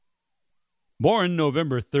Born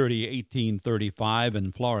November 30, 1835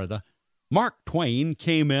 in Florida, Mark Twain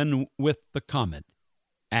came in with the comet,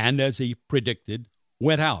 and as he predicted,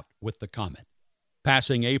 went out with the comet,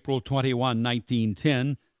 passing April 21,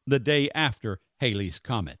 1910, the day after Halley's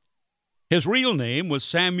Comet. His real name was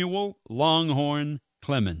Samuel Longhorn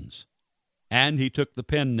Clemens, and he took the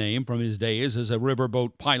pen name from his days as a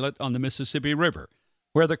riverboat pilot on the Mississippi River,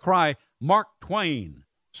 where the cry, "Mark Twain,"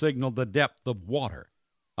 signaled the depth of water.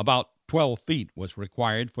 About 12 feet was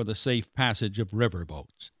required for the safe passage of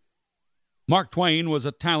riverboats. Mark Twain was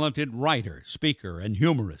a talented writer, speaker, and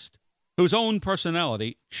humorist, whose own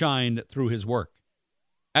personality shined through his work.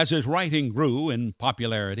 As his writing grew in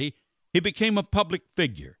popularity, he became a public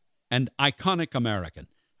figure, an iconic American,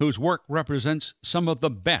 whose work represents some of the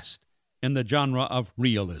best in the genre of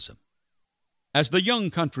realism. As the young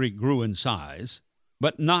country grew in size,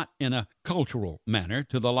 but not in a cultural manner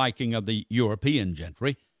to the liking of the European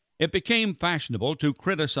gentry, it became fashionable to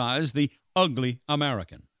criticize the ugly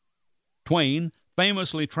American. Twain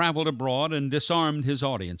famously traveled abroad and disarmed his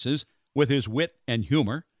audiences with his wit and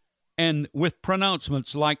humor, and with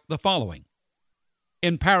pronouncements like the following: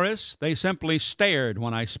 "In Paris, they simply stared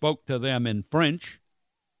when I spoke to them in French.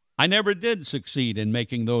 I never did succeed in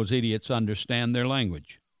making those idiots understand their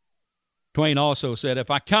language." Twain also said,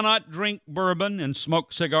 "If I cannot drink bourbon and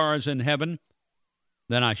smoke cigars in heaven,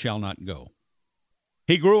 then I shall not go."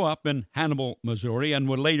 He grew up in Hannibal, Missouri, and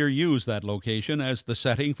would later use that location as the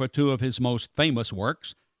setting for two of his most famous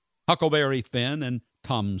works, Huckleberry Finn and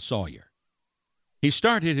Tom Sawyer. He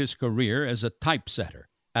started his career as a typesetter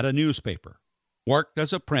at a newspaper, worked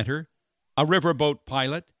as a printer, a riverboat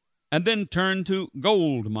pilot, and then turned to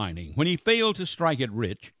gold mining. When he failed to strike it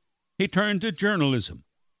rich, he turned to journalism,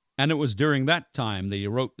 and it was during that time that he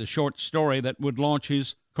wrote the short story that would launch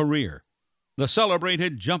his career, The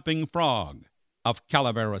Celebrated Jumping Frog of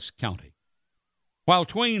Calaveras County. While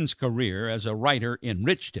Twain's career as a writer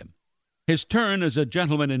enriched him, his turn as a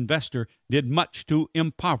gentleman investor did much to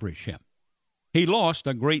impoverish him. He lost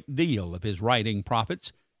a great deal of his writing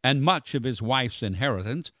profits and much of his wife's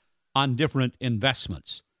inheritance on different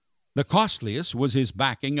investments. The costliest was his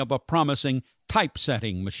backing of a promising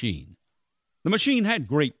typesetting machine. The machine had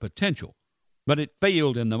great potential, but it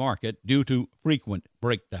failed in the market due to frequent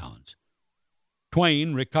breakdowns.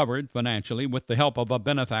 Twain recovered financially with the help of a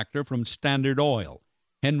benefactor from Standard Oil,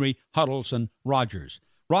 Henry Huddleston Rogers.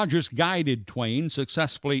 Rogers guided Twain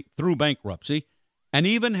successfully through bankruptcy and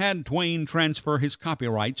even had Twain transfer his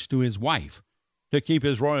copyrights to his wife to keep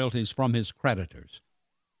his royalties from his creditors.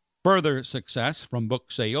 Further success from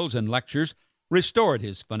book sales and lectures restored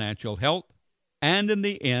his financial health, and in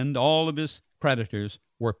the end, all of his creditors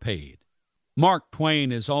were paid. Mark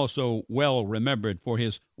Twain is also well remembered for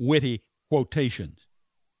his witty quotations.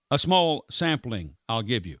 A small sampling I'll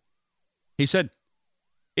give you. He said,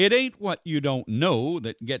 "It ain't what you don't know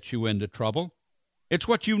that gets you into trouble. It's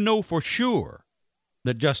what you know for sure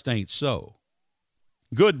that just ain't so.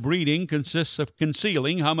 Good breeding consists of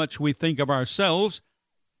concealing how much we think of ourselves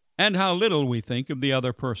and how little we think of the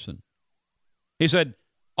other person." He said,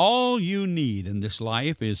 "All you need in this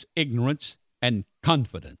life is ignorance and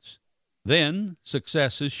confidence. Then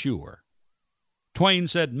success is sure." Twain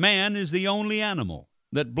said, "Man is the only animal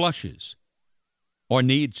that blushes, or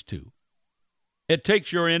needs to. It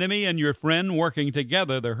takes your enemy and your friend working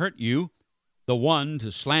together to hurt you, the one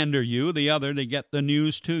to slander you, the other to get the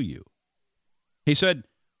news to you." He said,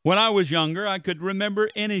 "When I was younger, I could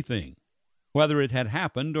remember anything, whether it had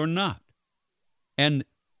happened or not. And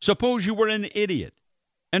suppose you were an idiot,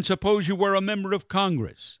 and suppose you were a member of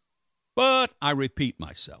Congress. But I repeat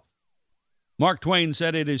myself." Mark Twain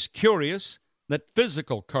said, "It is curious that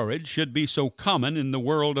physical courage should be so common in the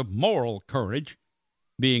world of moral courage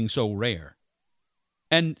being so rare.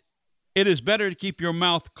 And it is better to keep your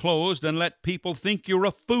mouth closed and let people think you're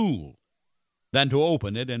a fool than to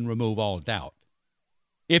open it and remove all doubt.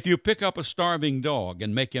 If you pick up a starving dog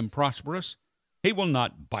and make him prosperous, he will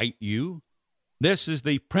not bite you. This is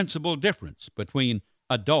the principal difference between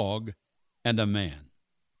a dog and a man."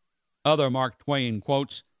 Other Mark Twain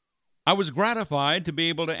quotes, "I was gratified to be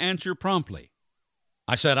able to answer promptly.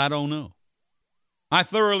 I said, I don't know. I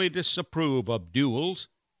thoroughly disapprove of duels.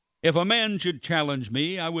 If a man should challenge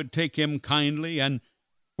me, I would take him kindly and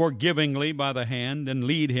forgivingly by the hand and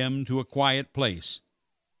lead him to a quiet place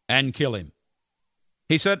and kill him."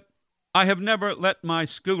 He said, "I have never let my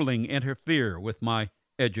schooling interfere with my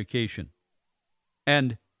education.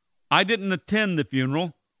 And I didn't attend the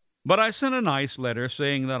funeral, but I sent a nice letter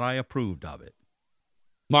saying that I approved of it."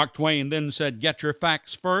 Mark Twain then said, "Get your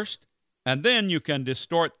facts first, and then you can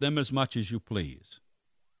distort them as much as you please."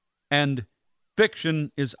 And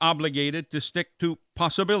Fiction is obligated to stick to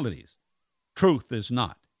possibilities. Truth is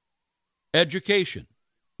not. Education,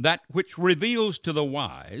 that which reveals to the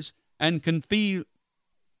wise and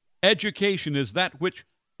Education is that which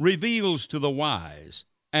reveals to the wise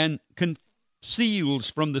and conceals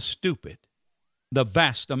from the stupid the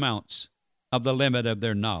vast amounts of the limit of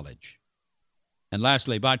their knowledge. And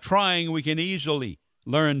lastly, by trying, we can easily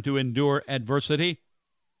learn to endure adversity.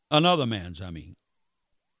 Another man's,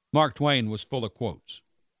 Mark Twain was full of quotes.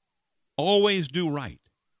 Always do right.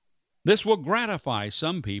 This will gratify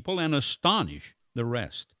some people and astonish the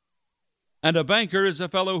rest. And a banker is a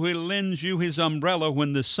fellow who lends you his umbrella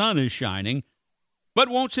when the sun is shining, but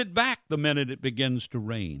wants it back the minute it begins to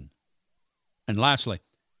rain. And lastly,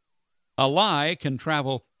 a lie can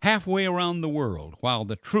travel halfway around the world while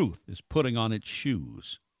the truth is putting on its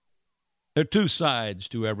shoes. There are two sides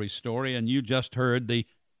to every story, and you just heard the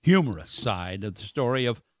humorous side of the story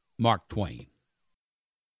of Mark Twain.